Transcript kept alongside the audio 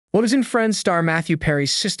Well, it was in Friends star Matthew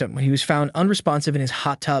Perry's system when he was found unresponsive in his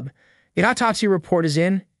hot tub. The autopsy report is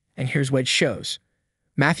in, and here's what it shows.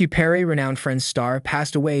 Matthew Perry, renowned Friends star,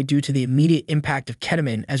 passed away due to the immediate impact of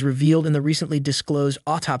ketamine as revealed in the recently disclosed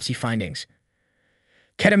autopsy findings.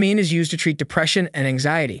 Ketamine is used to treat depression and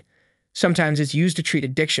anxiety. Sometimes it's used to treat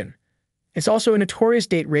addiction. It's also a notorious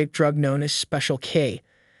date rape drug known as Special K.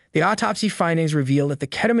 The autopsy findings reveal that the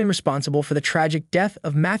ketamine responsible for the tragic death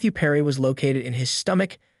of Matthew Perry was located in his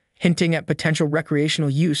stomach, hinting at potential recreational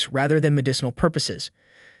use rather than medicinal purposes.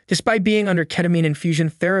 Despite being under ketamine infusion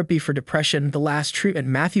therapy for depression, the last treatment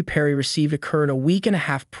Matthew Perry received occurred a week and a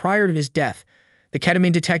half prior to his death. The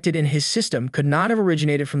ketamine detected in his system could not have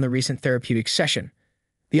originated from the recent therapeutic session.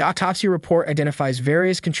 The autopsy report identifies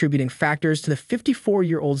various contributing factors to the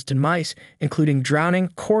 54-year-old's demise, including drowning,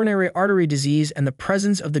 coronary artery disease, and the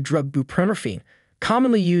presence of the drug buprenorphine,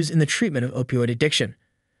 commonly used in the treatment of opioid addiction.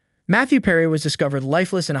 Matthew Perry was discovered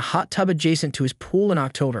lifeless in a hot tub adjacent to his pool in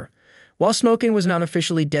October. While smoking was not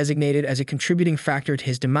officially designated as a contributing factor to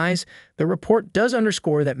his demise, the report does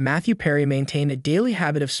underscore that Matthew Perry maintained a daily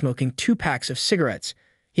habit of smoking 2 packs of cigarettes.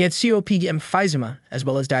 He had COPD emphysema as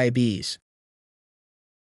well as diabetes.